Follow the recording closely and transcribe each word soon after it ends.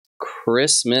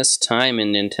Christmas time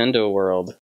in Nintendo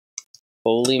world.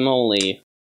 Holy moly.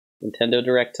 Nintendo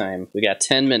Direct time. We got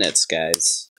 10 minutes,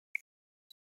 guys.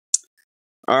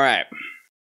 Alright.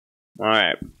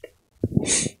 Alright.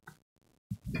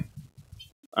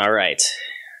 Alright.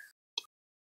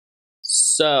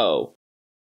 So,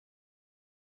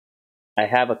 I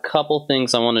have a couple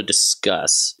things I want to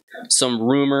discuss. Some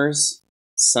rumors,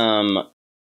 some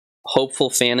hopeful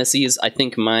fantasies. I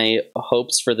think my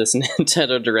hopes for this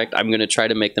Nintendo Direct, I'm going to try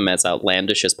to make them as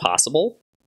outlandish as possible.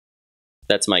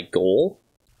 That's my goal.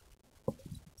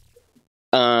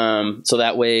 So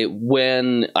that way,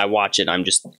 when I watch it, I'm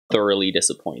just thoroughly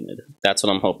disappointed. That's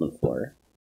what I'm hoping for.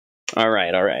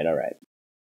 Alright.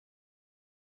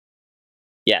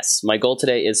 Yes, my goal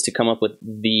today is to come up with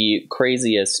the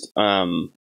craziest,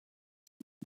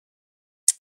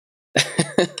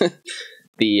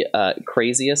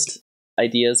 craziest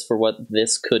ideas for what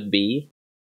this could be,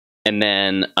 and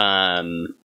then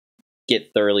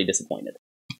get thoroughly disappointed.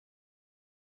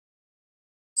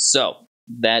 So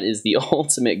that is the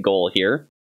ultimate goal here.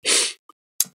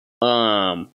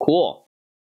 Cool.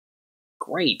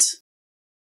 Great.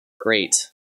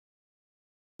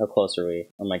 How close are we?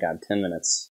 Oh my god, 10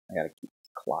 minutes. I gotta keep the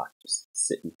clock just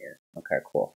sitting here. Okay,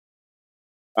 cool.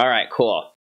 Alright,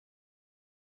 cool.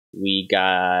 We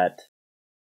got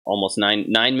almost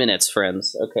nine minutes,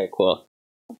 friends. Okay, cool.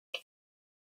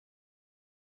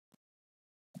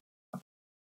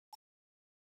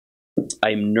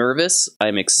 I'm nervous.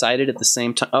 I'm excited at the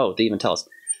same time. Oh, they even tell us.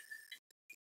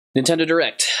 Nintendo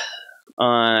Direct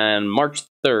on March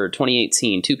 3rd,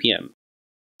 2018, 2 p.m.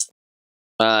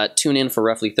 Tune in for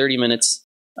roughly 30 minutes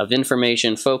of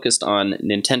information focused on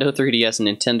Nintendo 3DS and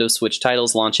Nintendo Switch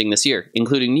titles launching this year,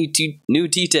 including new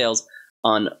details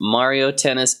on Mario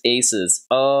Tennis Aces.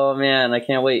 Oh man, I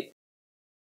can't wait.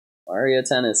 Mario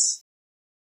Tennis.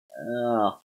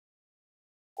 Oh,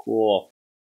 cool.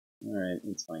 Alright,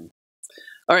 that's fine.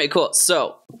 Alright, cool.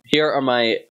 So, here are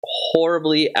my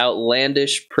horribly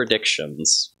outlandish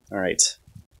predictions. Alright.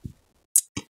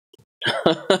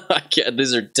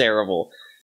 These are terrible.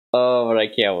 Oh, but I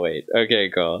can't wait. Okay,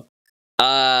 cool.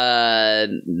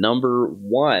 Number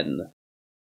 1.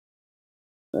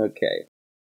 Okay.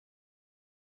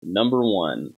 Number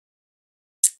 1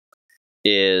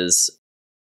 is...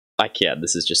 I can't.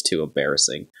 This is just too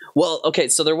embarrassing. Well, okay,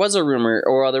 so there was a rumor,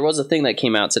 or there was a thing that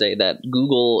came out today that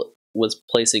Google was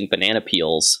placing banana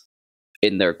peels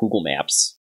in their Google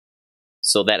Maps.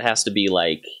 So that has to be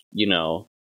like, you know,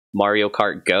 Mario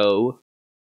Kart Go,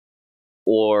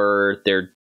 or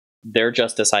they're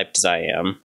just as hyped as I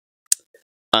am.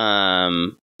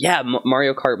 Yeah,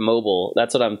 Mario Kart Mobile.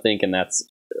 That's what I'm thinking.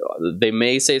 They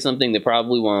may say something. They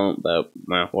probably won't, but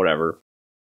whatever.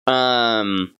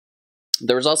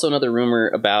 There was also another rumor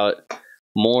about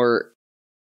more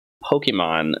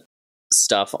Pokemon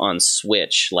stuff on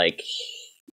Switch, like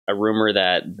a rumor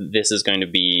that this is going to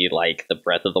be like the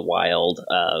Breath of the Wild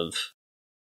of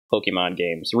Pokemon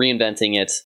games, reinventing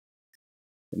it,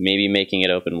 maybe making it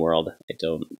open world. I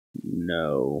don't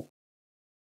know.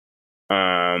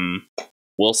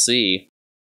 We'll see.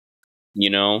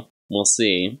 You know, we'll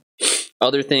see.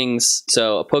 Other things,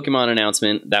 so a Pokemon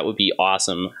announcement, that would be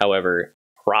awesome. However,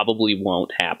 probably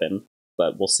won't happen,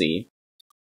 but we'll see.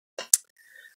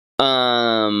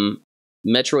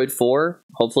 Metroid 4,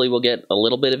 hopefully we'll get a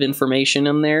little bit of information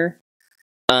in there.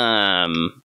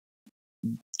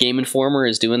 Game Informer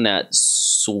is doing that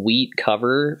sweet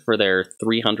cover for their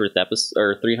 300th episode,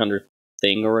 or 300th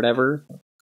thing or whatever.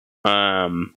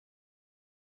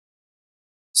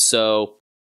 So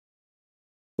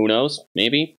who knows?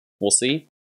 Maybe we'll see.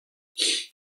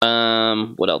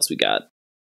 What else we got?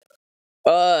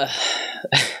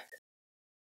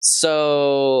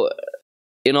 So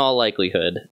in all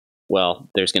likelihood, well,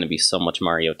 there's going to be so much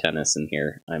Mario Tennis in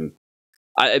here. I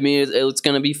mean, it's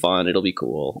going to be fun. It'll be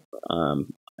cool.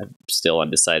 I'm still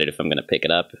undecided if I'm going to pick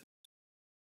it up.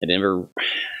 I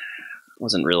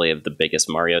wasn't really the biggest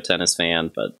Mario Tennis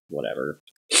fan, but whatever.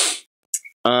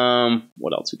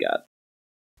 What else we got?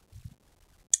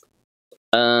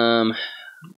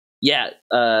 Yeah,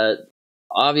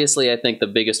 obviously I think the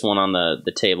biggest one on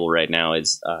the table right now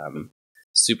is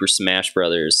Super Smash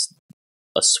Brothers,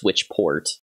 a Switch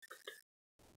port.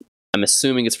 I'm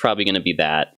assuming it's probably going to be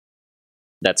that.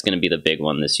 That's going to be the big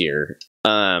one this year.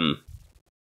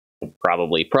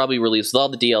 Probably released with all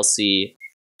the DLC,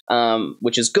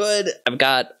 which is good. I've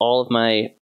got all of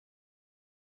my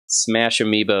Smash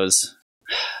amiibos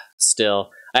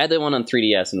still. I had that one on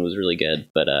 3DS and it was really good,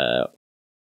 but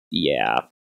yeah.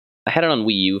 I had it on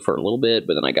Wii U for a little bit,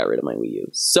 but then I got rid of my Wii U.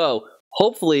 So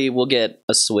hopefully we'll get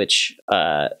a Switch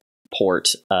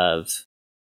port of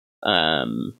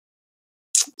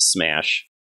Smash,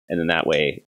 and then that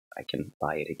way I can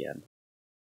buy it again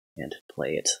and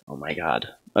play it. Oh my god.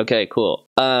 Okay, cool.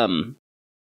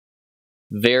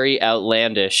 Very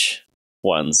outlandish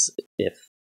ones, if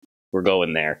we're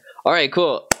going there. All right,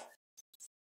 cool.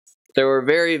 There were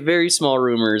very, very small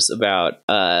rumors about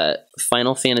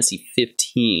Final Fantasy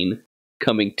 15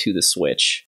 coming to the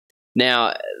Switch.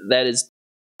 Now, that is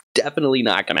definitely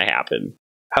not going to happen.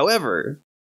 However,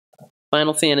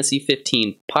 Final Fantasy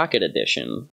 15 Pocket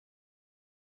Edition,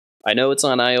 I know it's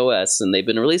on iOS, and they've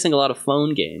been releasing a lot of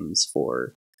phone games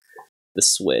for the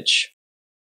Switch,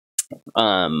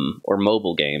 or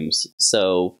mobile games,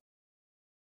 so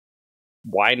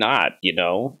why not, you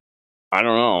know? I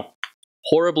don't know.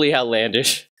 Horribly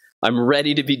outlandish. I'm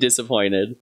ready to be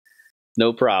disappointed.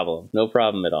 No problem. No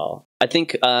problem at all. I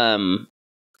think,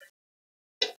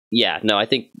 yeah.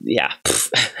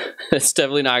 It's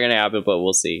definitely not going to happen, but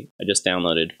we'll see. I just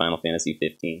downloaded Final Fantasy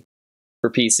 15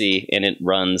 for PC, and it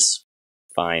runs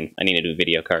fine. I need a new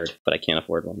video card, but I can't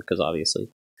afford one, because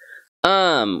obviously.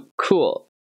 Cool.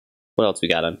 What else we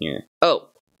got on here? Oh,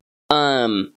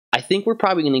 I think we're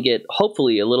probably going to get,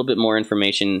 hopefully, a little bit more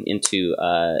information into,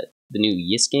 the new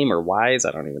Yes game, or Wise.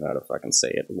 I don't even know how to fucking say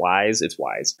it. Wise. It's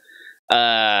Wise. 8,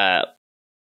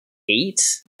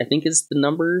 I think, is the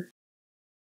number.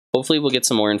 Hopefully we'll get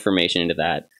some more information into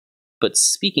that. But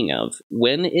speaking of,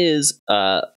 when is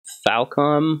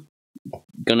Falcom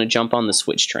gonna jump on the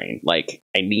Switch train? Like,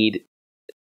 I need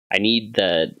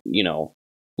the, you know,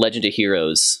 Legend of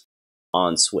Heroes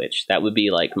on Switch. That would be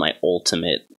like my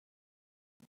ultimate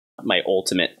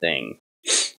thing.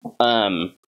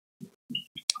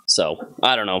 So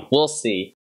I don't know. We'll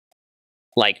see.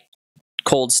 Like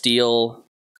Cold Steel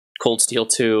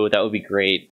 2, that would be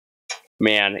great.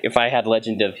 Man, if I had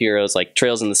Legend of Heroes like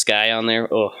Trails in the Sky on there,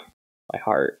 oh, my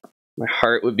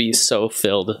heart would be so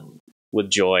filled with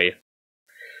joy.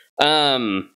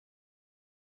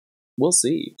 We'll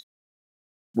see.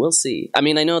 I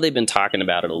mean, I know they've been talking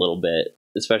about it a little bit,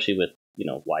 especially with, you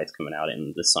know, why it's coming out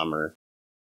in the summer.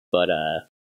 But I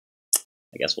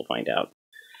guess we'll find out.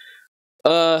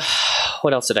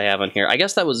 What else did I have on here? I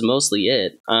guess that was mostly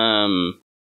it.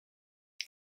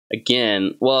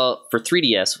 Again, well, for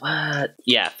 3DS, what?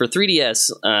 Yeah, for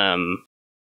 3DS,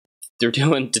 they're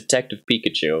doing Detective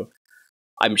Pikachu.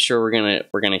 I'm sure we're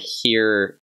gonna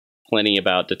hear plenty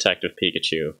about Detective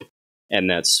Pikachu and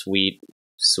that sweet,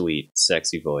 sweet,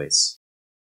 sexy voice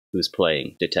who's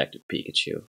playing Detective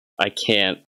Pikachu. I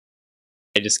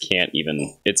just can't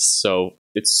even. It's so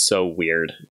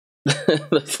weird.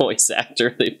 The voice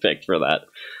actor they picked for that.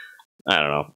 I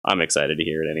don't know. I'm excited to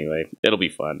hear it anyway. It'll be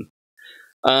fun.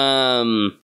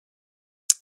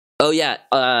 Oh yeah,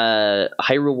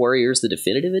 Hyrule Warriors, the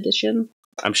definitive edition.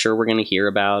 I'm sure we're gonna hear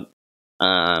about.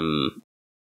 I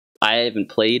haven't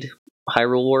played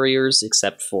Hyrule Warriors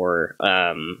except for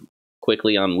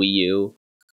quickly on Wii U,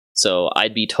 so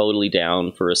I'd be totally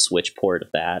down for a Switch port of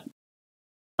that.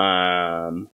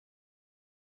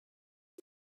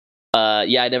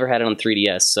 Yeah, I never had it on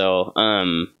 3DS, so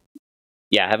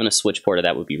yeah, having a Switch port of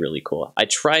that would be really cool. I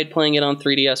tried playing it on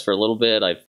 3DS for a little bit.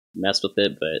 I've messed with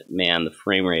it, but man, the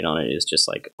frame rate on it is just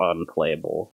like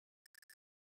unplayable.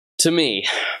 To me,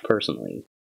 personally,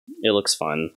 it looks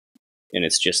fun, and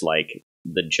it's just like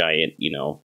the giant, you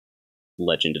know,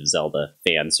 Legend of Zelda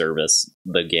fan service,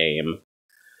 the game.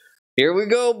 Here we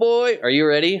go, boy. Are you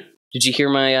ready? Did you hear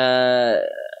my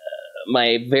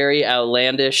my very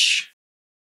outlandish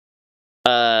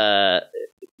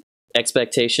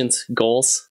expectations,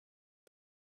 goals?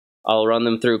 I'll run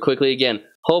them through quickly again.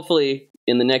 Hopefully,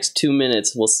 in the next 2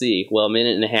 minutes, we'll see. Well, a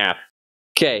minute and a half.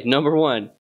 Okay, number 1.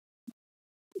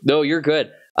 No, you're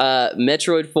good.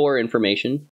 Metroid 4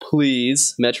 information.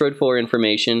 Please. Metroid 4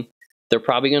 information. They're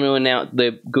probably going to announce...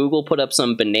 Google put up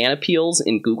some banana peels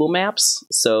in Google Maps,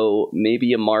 so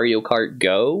maybe a Mario Kart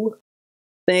Go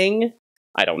thing?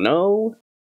 I don't know.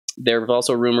 There are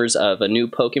also rumors of a new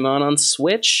Pokemon on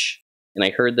Switch, and I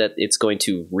heard that it's going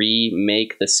to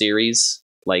remake the series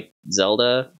like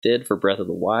Zelda did for Breath of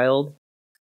the Wild.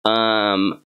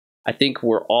 I think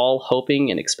we're all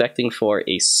hoping and expecting for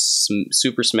a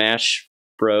Super Smash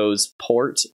Bros.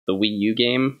 Port, the Wii U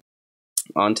game,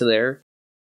 onto there.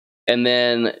 And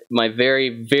then my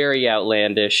very, very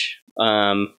outlandish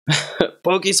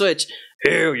Poke Switch.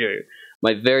 Hell yeah.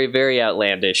 My very, very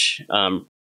outlandish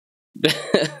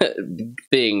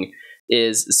thing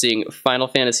is seeing Final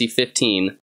Fantasy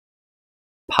 15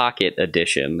 Pocket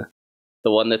Edition,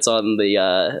 the one that's on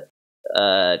the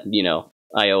you know,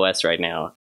 iOS right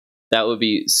now. That would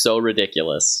be so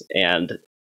ridiculous and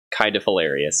kind of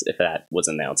hilarious if that was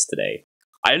announced today.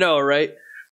 I know, right?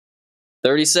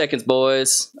 30 seconds,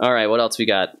 boys. All right, what else we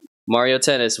got? Mario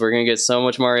Tennis. We're going to get so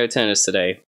much Mario Tennis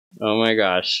today. Oh my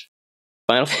gosh.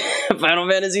 Final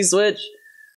Fantasy Switch.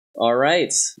 All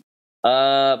right.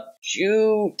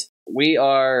 Shoot. We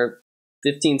are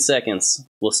 15 seconds.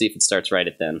 We'll see if it starts right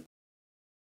at then.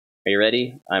 Are you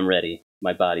ready? I'm ready.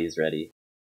 My body is ready.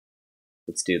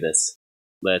 Let's do this.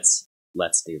 Let's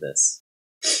do this.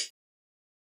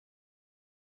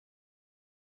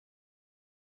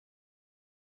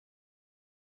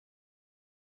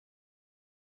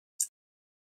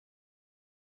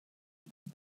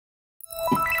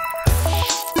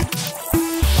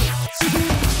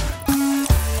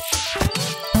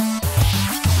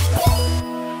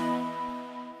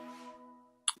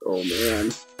 Oh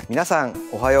man. 皆さん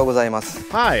おはようございます。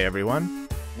 Hi everyone.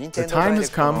 The time has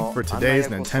come for today's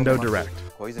Nintendo Direct.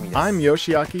 I'm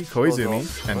Yoshiaki Koizumi,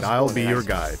 and I'll be your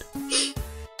guide.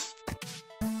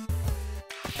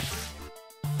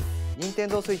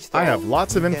 I have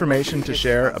lots of information to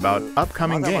share about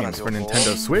upcoming games for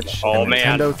Nintendo Switch and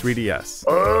Nintendo 3DS.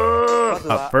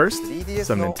 Up first,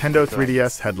 some Nintendo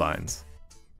 3DS headlines.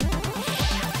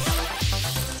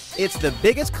 It's the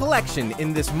biggest collection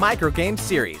in this microgame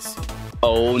series.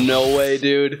 Oh, no way,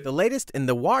 dude. The latest in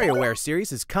the WarioWare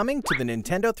series is coming to the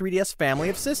Nintendo 3DS family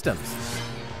of systems.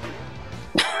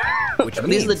 Which means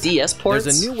these are the DS ports?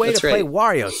 there's a new way to play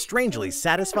Wario's strangely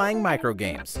satisfying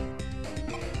microgames.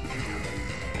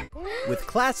 With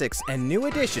classics and new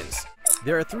additions,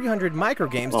 there are 300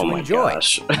 microgames to enjoy,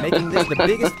 making this the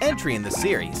biggest entry in the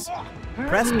series.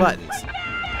 Press buttons,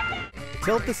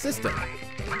 tilt the system,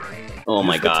 oh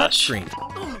my use the gosh,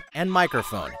 touchscreen, and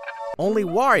microphone. Only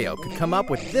Wario could come up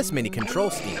with this many control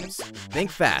schemes. Think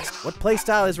fast, what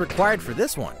playstyle is required for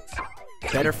this one?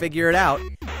 Better figure it out,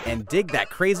 and dig that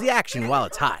crazy action while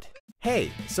it's hot.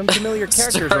 Hey, some familiar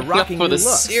characters are rocking new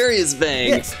looks. Serious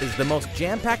bang. This is the most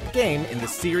jam-packed game in the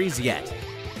series yet.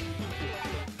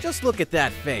 Just look at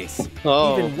that face.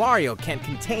 Oh. Even Wario can't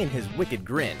contain his wicked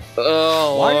grin.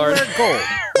 Oh, Lord. WarioWare Gold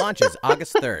launches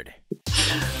August 3rd.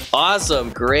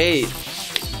 Awesome, great.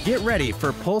 Get ready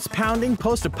for pulse-pounding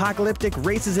post-apocalyptic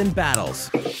races and battles.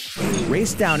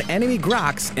 Race down enemy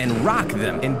Groks and rock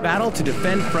them in battle to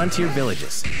defend frontier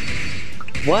villages.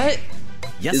 What?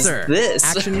 Yes, is sir. This?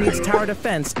 Action meets tower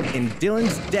defense in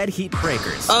Dylan's Dead Heat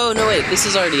Breakers. Oh, no, wait. This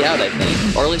is already out, I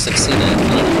think. Or at least I've seen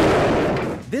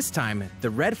it. This time, the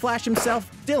Red Flash himself,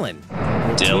 Dylan,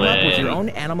 will team up with your own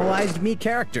animalized Mii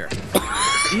character.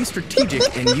 Be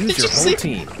strategic and use your whole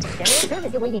team.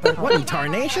 What in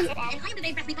tarnation?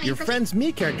 Your friend's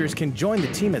Mii characters can join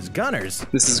the team as gunners.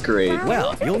 This is great.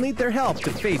 Well, you'll need their help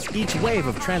to face each wave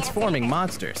of transforming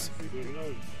monsters.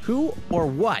 Who or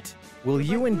what will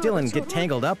you and Dylan get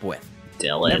tangled up with?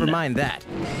 Dylan. Never mind that.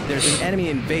 There's an enemy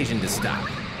invasion to stop,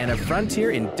 and a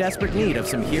frontier in desperate need of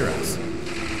some heroes.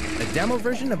 A demo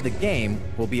version of the game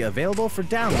will be available for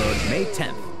download May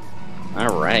 10th.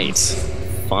 All right.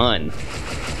 Fun.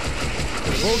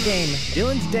 The full game,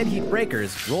 Dylan's Dead Heat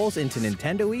Breakers, rolls into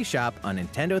Nintendo eShop on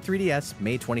Nintendo 3DS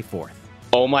May 24th.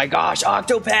 Oh my gosh,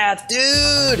 Octopath,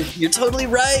 dude! You're totally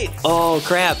right. Oh,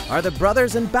 crap. Are the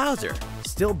brothers and Bowser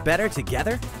still better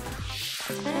together?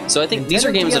 So I think these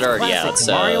are games that are already out,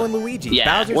 so... Mario and Luigi, yeah,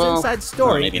 Bowser's well, Inside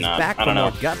Story maybe is not. back I for don't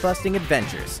more know. gut-busting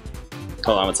adventures.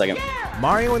 Hold on one second.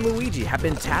 Mario and Luigi have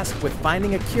been tasked with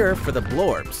finding a cure for the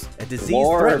Blorbs, a disease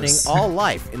Blorbs. threatening all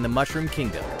life in the Mushroom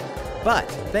Kingdom. But,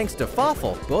 thanks to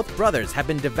Fawful, both brothers have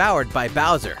been devoured by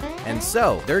Bowser, and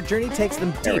so their journey takes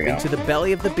them deep into the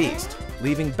belly of the beast,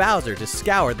 leaving Bowser to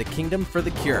scour the kingdom for the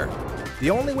cure.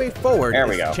 The only way forward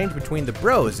is to change between the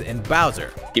bros and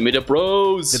Bowser. Give me the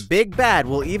bros! The big bad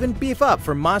will even beef up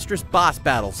for monstrous boss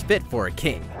battles fit for a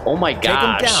king. Oh my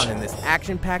gosh. Take him down in this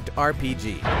action-packed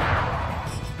RPG.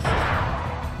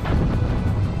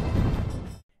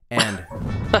 And,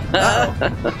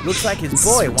 uh-oh, looks like his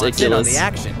boy wants in on the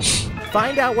action.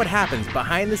 Find out what happens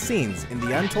behind the scenes in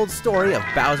the untold story of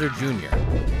Bowser Jr.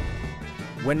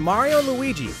 When Mario &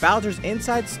 Luigi Bowser's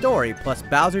Inside Story plus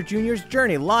Bowser Jr.'s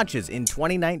Journey launches in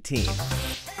 2019.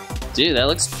 Dude, that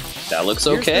looks Here's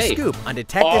okay. the scoop on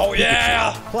Detective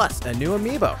Pikachu, plus a new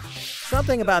amiibo.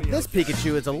 Something about this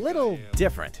Pikachu is a little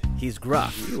different. He's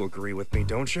gruff. You agree with me,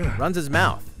 don't you? Runs his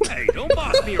mouth. Hey, don't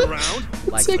boss me around.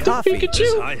 Likes coffee.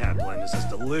 This hi-hat blend is as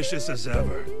delicious as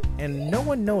ever. And no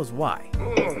one knows why.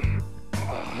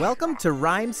 Welcome to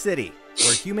Rhyme City,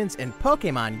 where humans and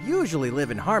Pokemon usually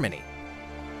live in harmony.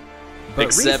 But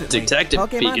Except recently, Detective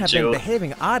Pokemon have been Pikachu.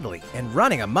 behaving oddly and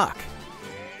running amok.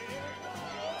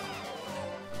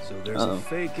 So there's a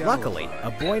fake Luckily,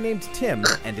 a boy named Tim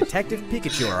and Detective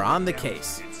Pikachu are on the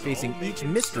case. facing each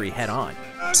mystery head-on.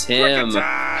 Tim.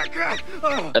 Are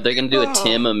they going to do a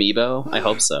Tim amiibo? I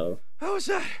hope so. How was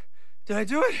that? Did I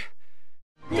do it?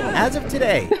 As of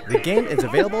today, the game is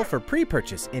available for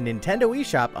pre-purchase in Nintendo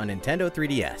eShop on Nintendo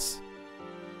 3DS.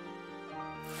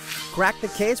 Crack the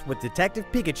case with Detective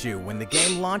Pikachu when the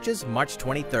game launches March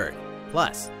 23rd.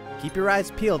 Plus, keep your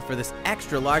eyes peeled for this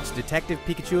extra-large Detective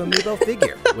Pikachu amiibo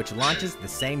figure, which launches the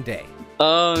same day.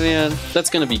 Oh man, that's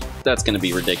gonna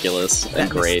be ridiculous and That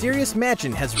great. mysterious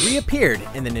mansion has reappeared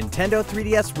in the Nintendo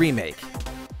 3DS remake.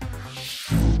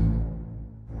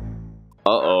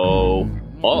 Uh-oh.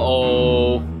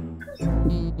 Uh-oh.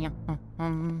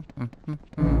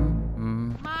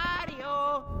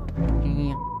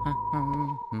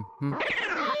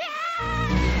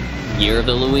 Year of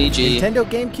the Luigi. Nintendo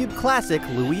GameCube classic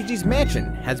Luigi's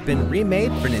Mansion has been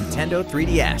remade for Nintendo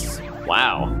 3DS.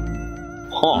 Wow.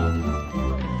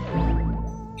 Huh.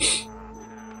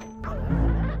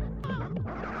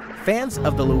 Fans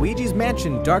of the Luigi's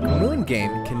Mansion Dark Moon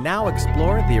game can now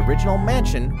explore the original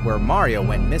mansion where Mario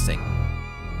went missing.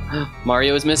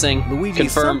 Mario is missing. Luigi's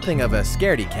Confirmed. something of a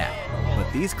scaredy cat,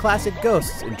 but these classic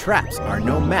ghosts and traps are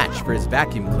no match for his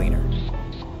vacuum cleaner.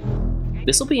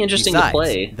 This will be interesting Besides, to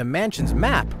play. the mansion's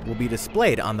map will be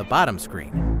displayed on the bottom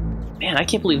screen. Man, I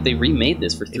can't believe they remade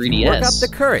this for 3DS. If you work up the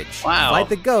courage, Wow. fight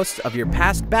the ghosts of your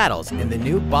past battles in the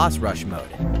new Boss Rush mode.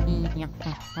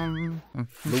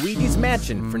 Luigi's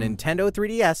Mansion for Nintendo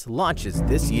 3DS launches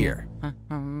this year.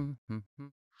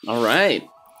 All right.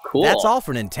 Cool. That's all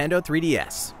for Nintendo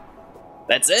 3DS.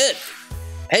 That's it.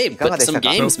 Hey, but some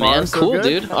games, So far, man. so Cool, good?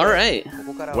 dude. All right.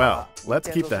 Well, let's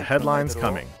keep the headlines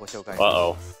coming.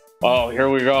 Uh-oh. Oh, here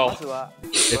we go.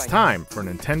 It's time for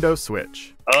Nintendo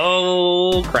Switch.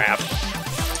 Oh, crap.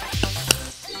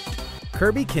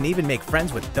 Kirby can even make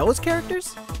friends with those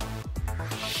characters?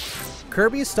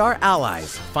 Kirby Star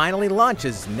Allies finally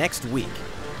launches next week.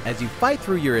 As you fight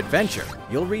through your adventure,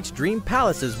 you'll reach dream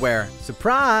palaces where,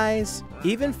 surprise,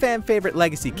 even fan-favorite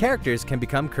legacy characters can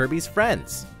become Kirby's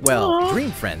friends. Well,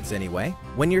 dream friends anyway.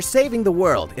 When you're saving the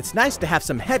world, it's nice to have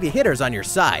some heavy hitters on your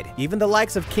side, even the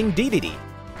likes of King Dedede,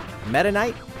 Meta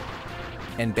Knight,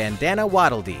 and Bandana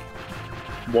Waddle Dee.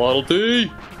 Waddle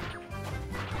Dee!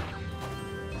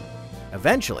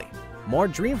 Eventually, more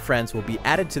Dream Friends will be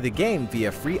added to the game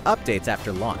via free updates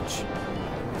after launch.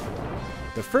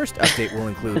 The first update will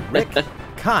include Rick,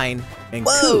 Kine, and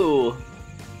Koo. Whoa!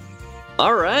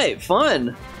 All right,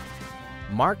 fun.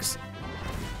 Marks,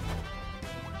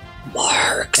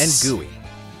 Marks. and Gooey.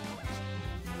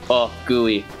 Oh,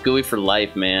 Gooey. Gooey for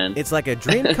life, man. It's like a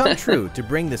dream come true to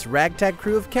bring this ragtag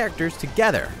crew of characters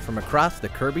together from across the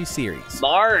Kirby series.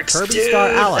 Marks, Kirby dude. Star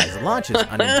Allies launches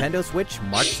on Nintendo Switch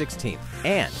March 16th,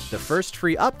 and the first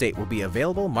free update will be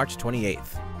available March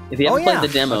 28th. If you haven't played the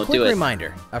demo, a quick do it.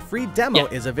 reminder, a free demo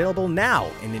Yeah. is available now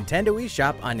in Nintendo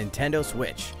eShop on Nintendo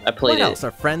Switch. I played what it. else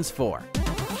are friends for?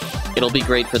 It'll be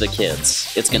great for the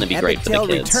kids. It's gonna be great for the Epic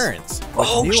Tale kids. returns with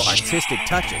Oh, new shit. artistic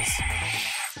touches.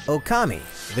 Okami,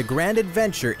 the grand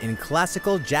adventure in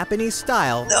classical Japanese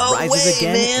style, No rises way,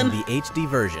 again man. in the HD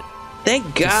version. Thank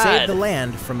To save the God.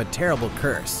 land from a terrible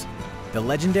curse, the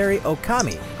legendary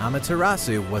Okami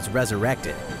Amaterasu was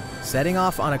resurrected, setting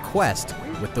off on a quest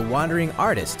with the wandering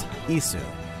artist Isu.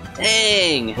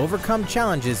 Dang. Overcome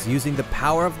challenges using the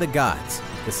power of the gods,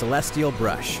 the celestial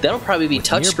brush. That'll probably be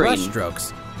With mere touchscreen.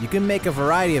 brushstrokes, you can make a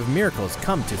variety of miracles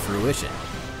come to fruition.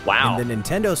 Wow. In the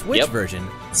Nintendo Switch Yep. version,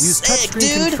 use Sick, touchscreen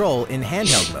dude. control in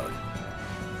handheld mode.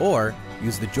 Or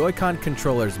use the Joy-Con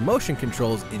controller's motion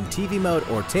controls in TV mode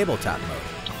or tabletop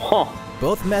mode. Huh.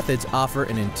 Both methods offer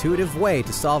an intuitive way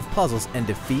to solve puzzles and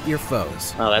defeat your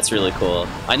foes. Oh, that's really cool.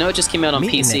 I know it just came out on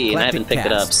Meet an PC and I haven't eclectic picked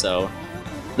it up, cast. so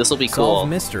this will be Solve cool.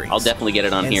 mysteries. I'll definitely get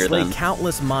it on and here slay then.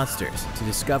 countless monsters to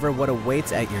discover what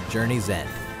awaits at your journey's end.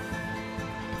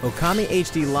 Okami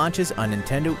HD launches on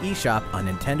Nintendo eShop on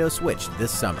Nintendo Switch this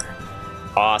summer.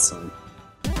 Awesome.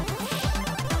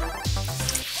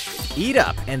 Eat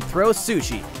up and throw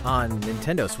sushi on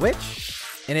Nintendo Switch?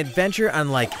 An adventure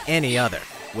unlike any other.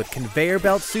 With conveyor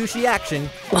belt sushi action,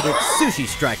 it's Sushi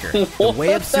Striker, the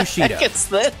Way of Sushido. What is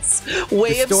this?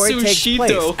 Way The of story takes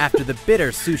place Sushido. after the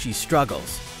bitter sushi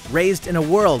struggles. Raised in a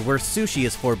world where sushi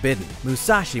is forbidden,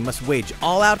 Musashi must wage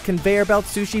all-out conveyor belt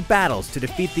sushi battles to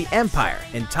defeat the Empire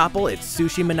and topple its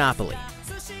sushi monopoly.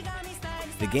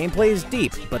 The gameplay is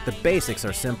deep, but the basics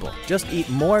are simple. Just eat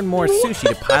more and more sushi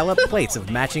to pile up plates of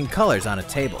matching colors on a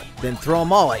table, then throw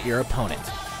them all at your opponent.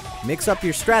 Mix up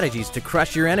your strategies to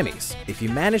crush your enemies. If you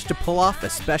manage to pull off a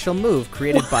special move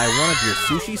created by one of your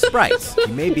sushi sprites, you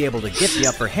may be able to get the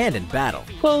upper hand in battle.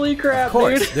 Holy crap, Of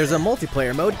course, dude. there's a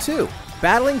multiplayer mode too.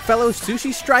 Battling fellow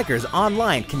sushi strikers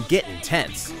online can get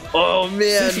intense. Oh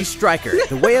man! Sushi Striker,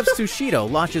 The Way of Sushido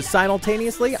launches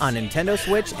simultaneously on Nintendo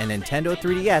Switch and Nintendo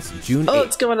 3DS June 8th. Oh,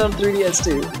 it's coming on 3DS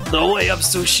too. The Way of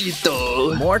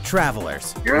Sushido. More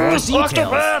travelers, Yes, more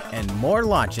details, Octopath! and more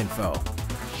launch info.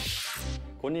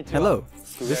 Hello,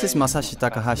 this is Masashi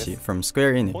Takahashi from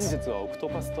Square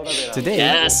Enix. Today,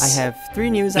 Yes. I have 3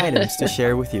 news items to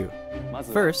share with you.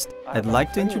 First, I'd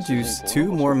like to introduce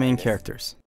 2 more main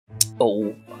characters.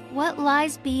 Oh. What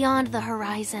lies beyond the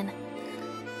horizon?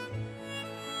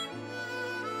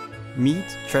 Meet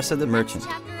Tressa the Merchant.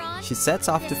 She sets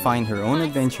off to find her own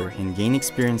adventure and gain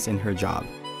experience in her job.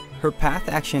 Her path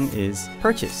action is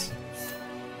purchase,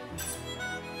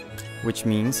 which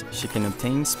means she can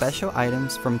obtain special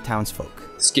items from townsfolk.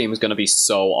 This game is gonna be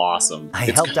so awesome. I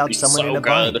It's helped gonna out be someone so in a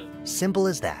good. bind. Simple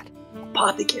as that.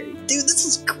 Apothecary. Dude, this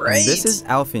is And great. this is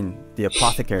Alfin, the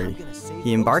apothecary.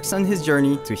 He embarks on his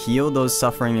journey to heal those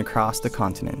suffering across the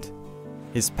continent.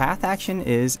 His path action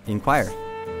is inquire.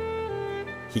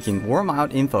 He can worm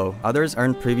out info others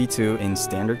aren't privy to in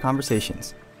standard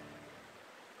conversations.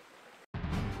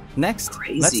 Next, let's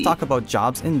Crazy. talk about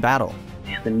jobs in battle.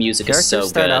 Man, the music is Characters so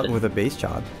start good. out with a base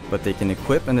job, but they can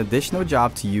equip an additional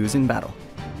job to use in battle.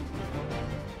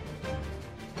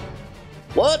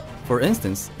 What? For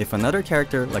instance, if another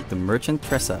character like the merchant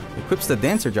Tressa equips the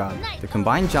dancer job, the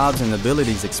combined jobs and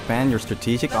abilities expand your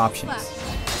strategic options.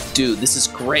 Dude, this is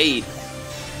great.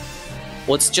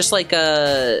 Well, it's just like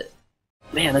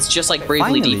man, that's just like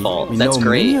Bravely Finally, Default. we That's know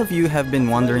great. many of you have been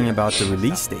wondering about the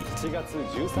release date.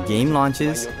 The game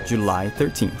launches July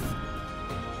 13th.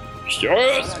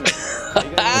 Yes.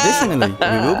 Additionally,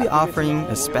 we will be offering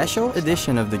a special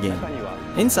edition of the game.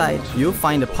 Inside, you'll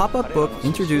find a pop-up book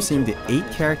introducing the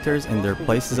 8 characters and their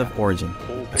places of origin,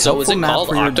 a So is helpful it map called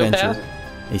for your Octopath? adventure,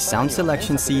 a sound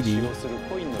selection CD,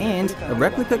 and a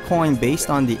replica coin based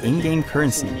on the in-game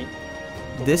currency.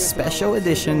 This special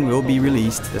edition will be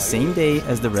released the same day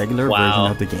as the regular Wow.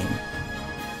 version of the game.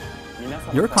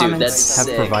 Your that's comments have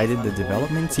sick. provided the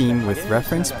development team with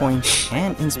reference points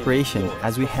and inspiration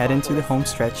as we head into the home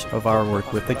stretch of our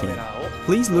work with the game.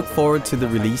 Please look forward to the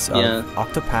release of Yeah.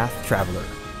 Octopath Traveler.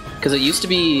 Because it used to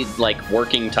be like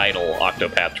working title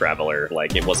Octopath Traveler.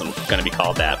 Like it wasn't gonna be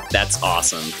called that. That's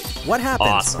awesome. What happens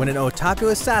Awesome. when an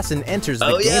otaku assassin enters the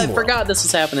Oh game yeah, I world? forgot this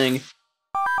was happening.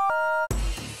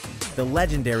 The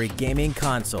legendary gaming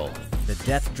console, the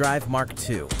Death Drive Mark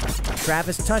II.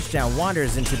 Travis Touchdown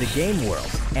wanders into the game world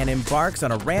and embarks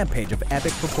on a rampage of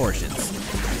epic proportions.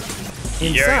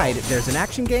 Inside, there's an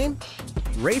action game,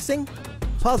 racing,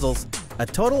 puzzles, a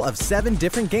total of 7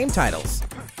 different game titles.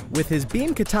 With his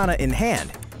beam katana in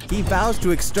hand, he vows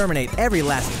to exterminate every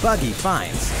last bug he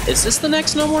finds. Is this the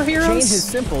next No More Heroes? Chain his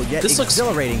simple yet This looks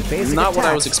exhilarating basic not what I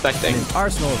attacks was expecting. and an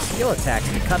arsenal of skill attacks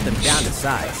to cut them down to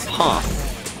size. Huh.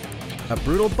 A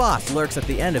brutal boss lurks at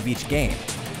the end of each game.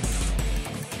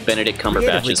 Benedict Cumberbatch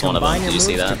Creatively is one of them. combine Did you your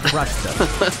see moves that? to crush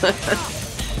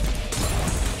them.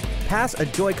 Pass a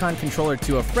Joy-Con controller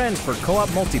to a friend for co-op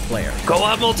multiplayer.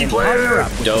 Co-op And partner up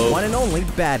with the Dope. one and only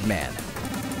Badman.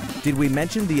 Did we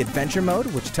mention the adventure mode,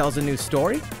 which tells a new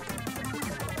story?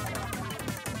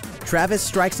 Travis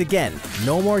Strikes Again,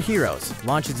 No More Heroes,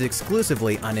 launches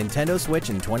exclusively on Nintendo Switch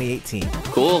in 2018.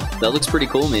 Cool. That looks pretty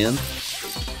cool, man.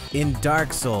 In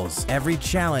Dark Souls, every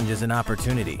challenge is an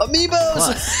opportunity. Amiibos!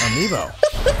 Plus,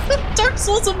 Amiibo. Dark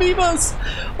Souls Amiibos!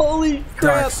 Holy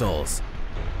crap! Dark Souls.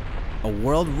 A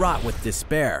world wrought with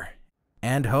despair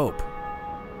and hope.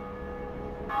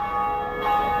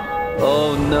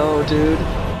 Oh no, dude.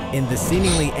 In the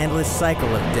seemingly endless cycle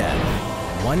of death,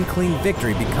 one clean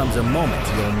victory becomes a moment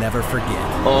you'll never forget.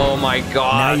 Oh my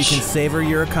gosh. Now you can savor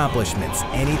your accomplishments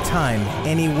anytime,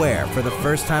 anywhere for the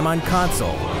first time on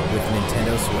console with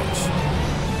Nintendo Switch.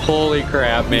 Holy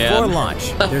crap, man. Before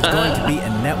launch, there's going to be a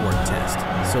network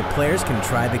test, so players can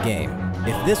try the game.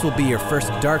 If this will be your first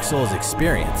Dark Souls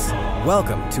experience,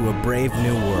 welcome to a brave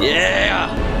new world.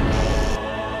 Yeah!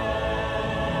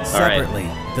 Separately,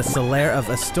 the Solaire of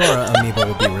Astora amiibo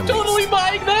will be released. Totally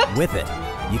buying that! With it,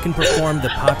 you can perform the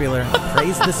popular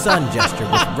Praise the Sun gesture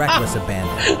with reckless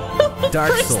abandon.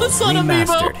 Dark Praise the Souls Sun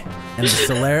Remastered amiibo. and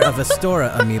the Solaire of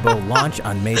Astora amiibo launch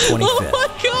on May 25th. Oh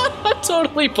my god, I'm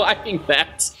totally buying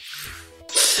that.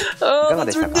 Oh,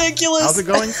 that's ridiculous. How's it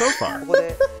going so far?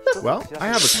 Well, I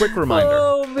have a quick reminder.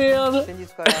 Oh man.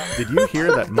 Did you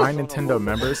hear that My Nintendo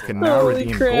members can now Holy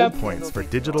redeem crap. gold points for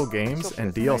digital games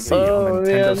and DLC Oh, on the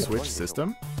Nintendo man. Switch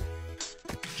system?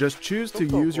 Just choose to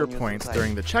use your points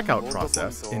during the checkout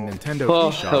process in Nintendo Oh,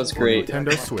 eShop that was or great.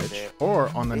 Nintendo Switch or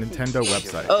on the Nintendo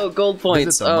website. Oh, gold points.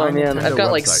 Visit the Oh My man, Nintendo I've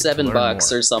got like website to learn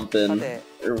 $7 more. or something.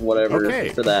 or whatever Okay,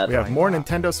 for that. we have more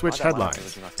Nintendo Switch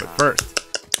headlines. But first,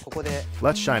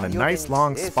 let's shine a nice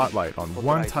long spotlight on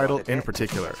one title in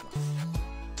particular.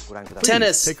 Please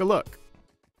Tennis. take a look.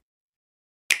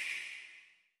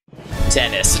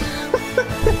 Tennis. An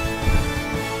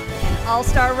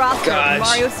all-star roster Gosh. of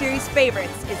Mario series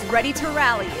favorites is ready to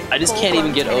rally. In I just can't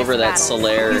even get over that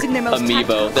Solaire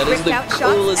amiibo. That is the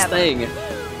coolest thing.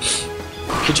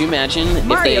 Could you imagine if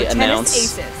Mario they Tennis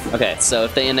announce... Aces. Okay, so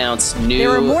if they announce new...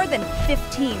 There are more than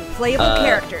 15 playable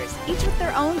characters, each with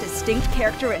their own distinct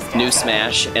characteristics. New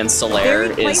Smash and Varied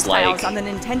Solaire play is like... styles on the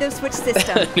Nintendo Switch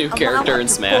system New allow character up in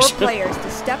to Smash. 4 players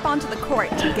to step onto the court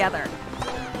together.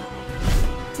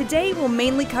 Today, we'll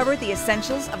mainly cover the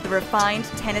essentials of the refined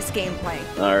tennis gameplay.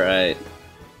 Alright.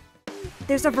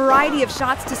 There's a variety of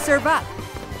shots to serve up,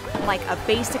 like a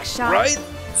basic shot, Right? top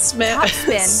Smash.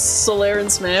 spin, Solaire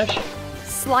and Smash.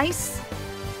 slice,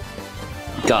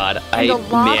 God, and a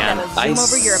lob that'll zoom I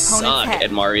over your opponent's suck head.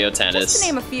 at Mario just Tennis. to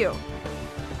name a few.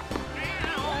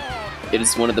 It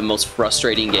is one of the most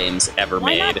frustrating games ever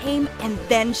Why made. not aim and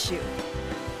then shoot?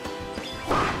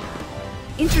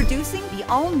 Introducing the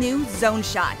all-new Zone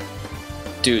Shot.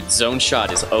 Dude, Zone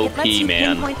Shot is It OP, lets you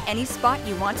man. pinpoint any spot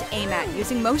you want to aim at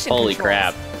using motion Holy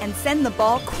controls crap. and send the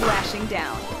ball crashing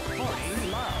down.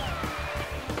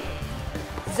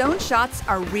 Zone shots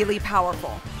are really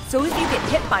powerful, so if you get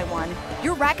hit by one,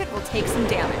 your racket will take some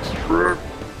damage.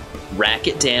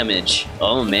 Racket damage.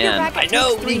 Oh If your man, racket I know.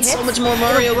 takes We 3 need so hits, much more it'll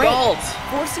Mario break, Golf,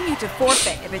 forcing you to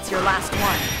forfeit if it's your last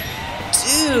one.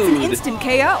 It's an dude. instant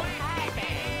KO.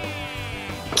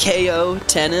 KO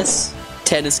tennis,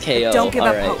 tennis KO. Don't give All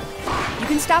up right. hope. You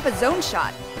can stop a zone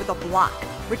shot with a block.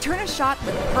 Return a shot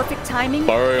with perfect timing,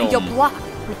 Bam. and you'll block,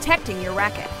 protecting your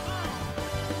racket.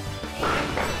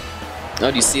 Oh,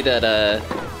 do you see that?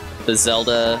 The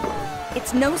Zelda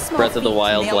It's no small Breath of the feat to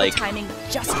Wild, nail like, the timing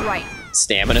just right.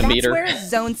 stamina That's meter. where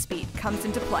zone speed comes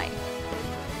into play.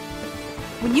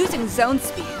 When using zone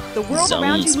speed, the world Zone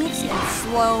around you moves speed. in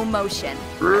slow motion,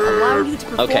 allowing you to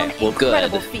perform Okay, well, good.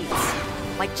 incredible feats,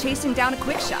 like chasing down a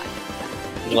quick shot.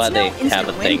 It's Glad no they instant have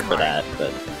a win thing for card, that,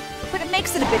 but but it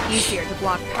makes it a bit easier to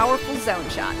block powerful zone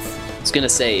shots. I was gonna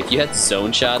say if you had zone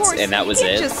Of shots course, and that you was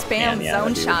can't it, just spam man, yeah,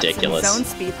 zone that'd be shots ridiculous. and zone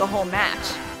speed the whole match.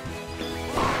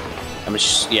 I'm You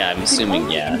can assuming,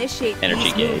 only yeah. initiate Energy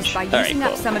these moves gauge. by All right, using up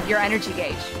cool. some of your energy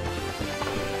gauge.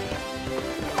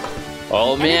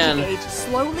 Oh The man, energy gauge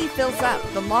slowly fills up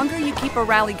the longer you keep a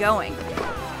rally going.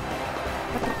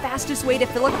 But the fastest way to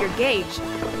fill up your gauge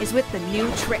is with the new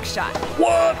trick shot.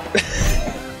 what?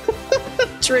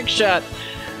 Trick shot,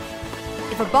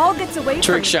 If a ball gets away from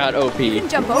trick you, shot, OP. you can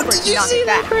jump over Did to you knock see it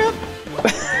that back. crap?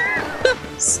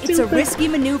 It's a risky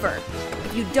maneuver.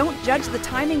 If you don't judge the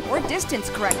timing or distance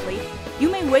correctly, you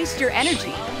may waste your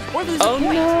energy or lose a Oh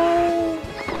point. no!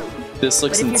 This But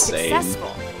looks if you're insane.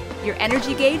 successful, your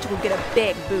energy gauge will get a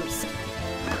big boost.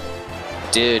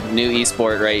 Dude, new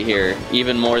esport right here.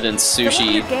 Even more than Fill up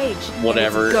sushi. your gauge, and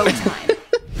whatever. it's go time.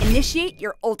 Initiate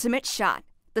your ultimate shot,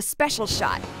 the special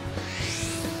shot.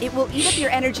 It will eat up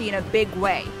your energy in a big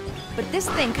way, but this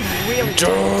thing can really take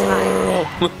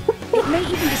time. It may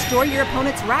even destroy your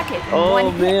opponent's racket in Oh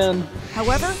one hit. man,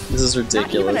 However, this is not even a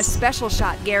ridiculous. special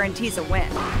shot guarantees a win.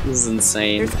 This is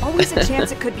insane. There's always a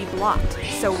chance it could be blocked,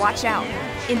 so watch out.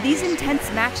 In these intense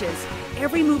matches,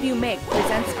 every move you make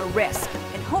presents a risk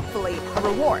and hopefully a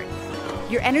reward.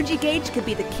 Your energy gauge could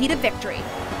be the key to victory.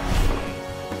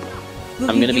 Will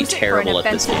I'm you gonna be use it terrible for an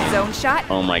at this offensive game. zone shot,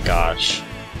 Oh my gosh.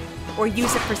 or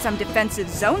use it for some defensive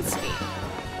zone speed?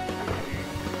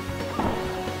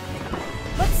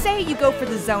 Let's say you go for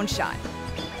the zone shot.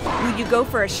 Will you go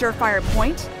for a surefire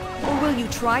point, or will you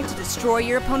try to destroy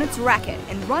your opponent's racket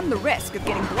and run the risk of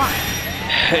getting blocked?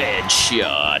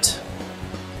 Headshot.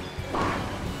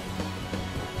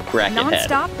 Racket head.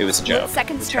 Non-stop, It was a joke.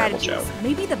 split-second It's a terrible strategies joke.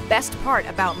 may be the best part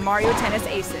about Mario Tennis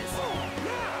Aces.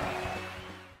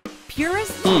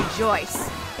 Purists Hmm. rejoice.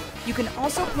 You can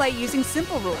also play using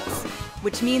simple rules,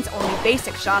 which means only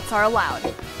basic shots are allowed.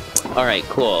 All right,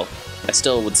 cool. I'm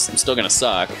still gonna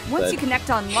suck. Once but you connect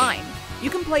online, you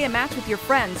can play a match with your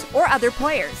friends or other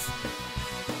players.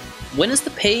 when is the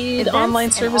paid Events online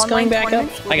and service online going back up?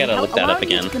 tournaments will I gotta be look that up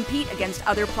allowing you again. to compete against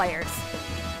other players.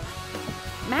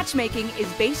 Matchmaking is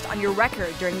based on your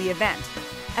record during the event.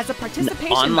 As a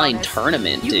participation online bonus,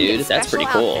 tournament, you can dude. get That's pretty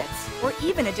special cool. outfits or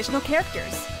even additional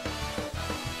characters.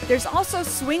 There's also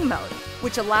swing mode,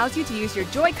 which allows you to use your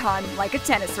Joy-Con like a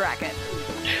tennis racket.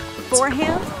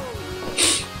 Forehand,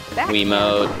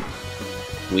 backhand,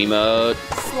 Wiimote.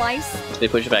 slice, They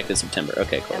push it back to September.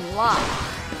 Okay, cool. and lob.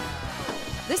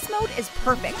 This mode is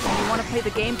perfect when you want to play the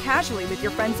game casually with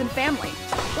your friends and family,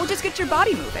 or just get your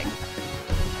body moving.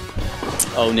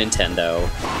 Oh, Nintendo.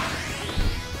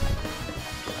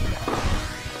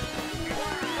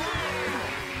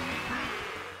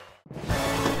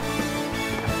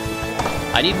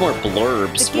 I need more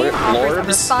blurbs. The game What offers a blurbs?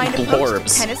 refined approach to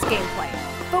Blurbs. tennis gameplay,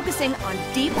 focusing on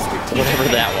deep strategic Whatever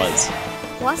that mechanics.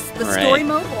 was. Plus, the All right. story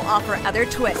mode will offer other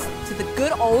twists to the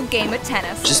good old game of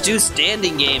tennis. Just do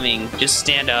standing gaming. Just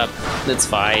stand up. That's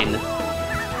fine.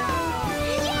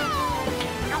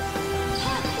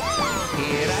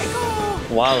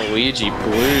 Waluigi,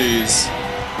 please.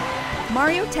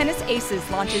 Mario Tennis Aces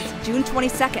launches June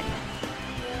 22nd.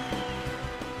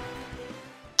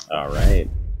 All right.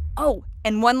 Oh,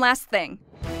 and one last thing.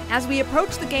 As we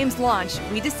approach the game's launch,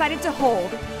 we decided to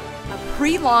hold a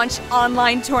pre-launch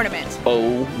online tournament.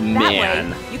 Oh, That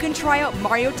man. way, you can try out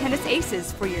Mario Tennis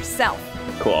Aces for yourself.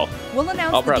 Cool. We'll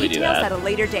announce I'll the probably do details that. at a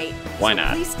later date. Why so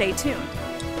not? Please stay tuned.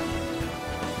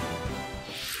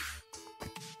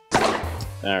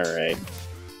 All right.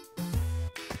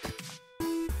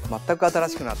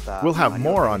 We'll have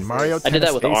more on Mario I did that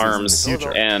Tennis with Aces ARMS in the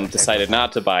future. and decided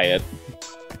not to buy it.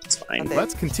 It's fine.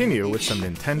 Let's continue with some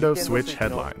Nintendo Switch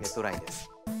headlines.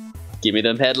 Give me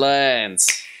them headlines.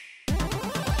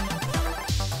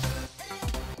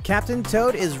 Captain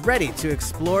Toad is ready to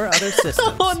explore other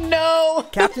systems. Oh no!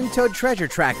 Captain Toad Treasure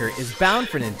Tracker is bound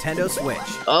for Nintendo Switch.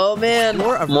 Oh man!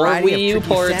 Explore a More variety Wii U of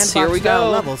tricky ports. Here we sandbox-style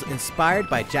go. levels inspired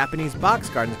by Japanese box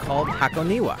gardens called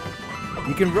Hakoniwa.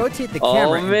 You can rotate the Oh,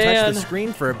 camera and touch man. the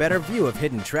screen for a better view of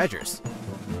hidden treasures.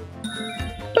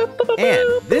 And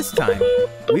this time,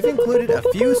 we've included a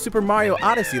few Super Mario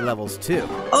Odyssey levels too.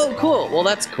 Oh, cool. Well,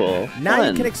 that's cool. Now Fun.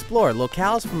 you can explore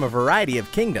locales from a variety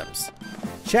of kingdoms.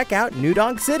 Check out New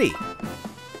Donk City.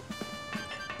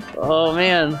 Oh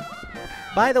man.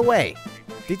 By the way,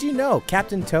 did you know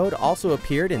Captain Toad also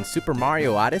appeared in Super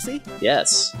Mario Odyssey?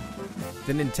 Yes.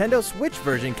 The Nintendo Switch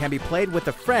version can be played with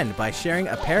a friend by sharing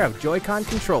a pair of Joy-Con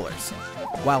controllers.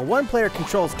 While one player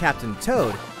controls Captain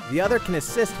Toad, the other can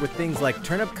assist with things like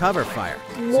turnip cover fire,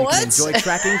 so you What? can enjoy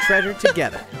tracking treasure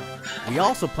together. We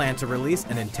also plan to release a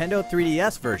Nintendo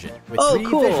 3DS version with Oh, 3D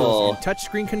cool. visuals and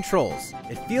touchscreen controls.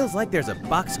 It feels like there's a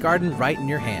box garden right in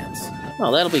your hands.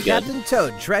 Oh, that'll be good. Captain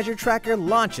Toad Treasure Tracker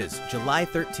launches July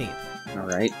 13th. All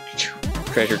right.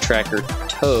 Treasure Tracker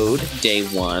Toad, day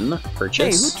one Hey, who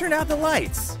purchase. turned out the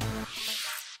lights?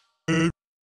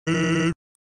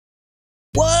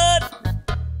 What?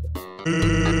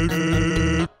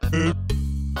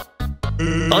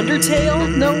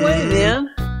 Undertale? No way, man.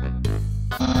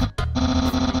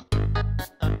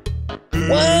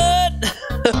 What?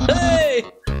 Hey!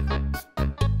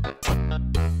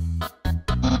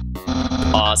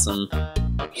 Awesome.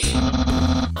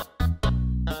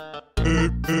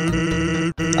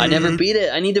 I never beat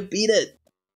it. I need to beat it.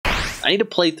 I need to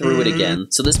play through it again.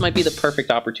 So this might be the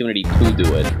perfect opportunity to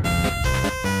do it.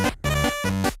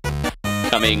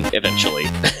 Coming eventually.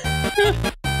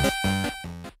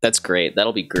 That's great.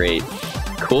 That'll be great.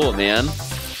 Cool, man.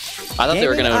 I thought they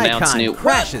were going to announce new.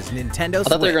 crashes Nintendo Switch. I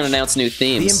thought they were going to announce new The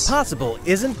themes. impossible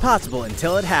isn't possible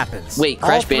until it happens. Wait,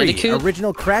 Crash All three Bandicoot?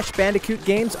 original Crash Bandicoot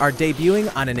games are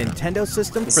debuting on a Nintendo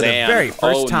system for Zan. the very first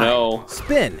Oh, time. no.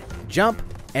 Spin, jump,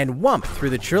 and whump through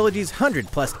the trilogy's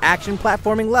 100+ action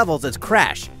platforming levels as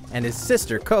Crash and his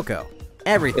sister Coco.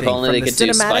 Everything If only from they the could do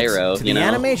cinematics Spyro, to you the know?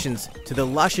 animations to the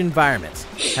lush environments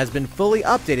has been fully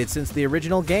updated since the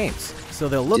original games, so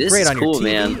they'll look This great is on cool, your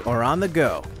TV man. or on the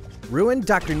go. Ruin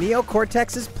Dr. Neo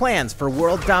Cortex's plans for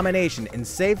world domination and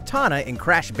save Tana in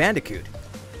Crash Bandicoot.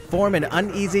 Form an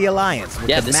uneasy alliance with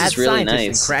Yeah, the this mad is really scientist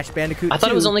nice. in Crash Bandicoot I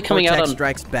thought it was 2, only coming out Cortex on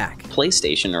Strikes Back.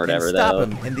 PlayStation or And whatever, stop though.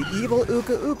 him and the evil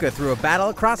Uka Uka through a battle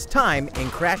across time in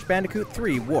Crash Bandicoot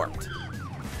 3 Warped.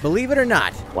 Believe it or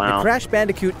not, Wow. the Crash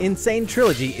Bandicoot Insane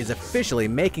Trilogy is officially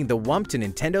making the Wump to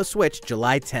Nintendo Switch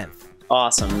July 10th.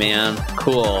 Awesome, man.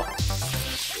 Cool.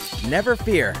 Never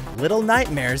fear, Little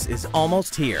Nightmares is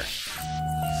almost here.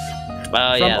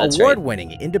 Oh, From yeah, that's right.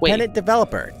 award-winning independent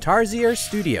developer Tarsier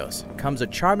Studios comes a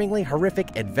charmingly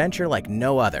horrific adventure like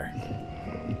no other.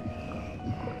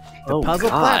 The Oh, puzzle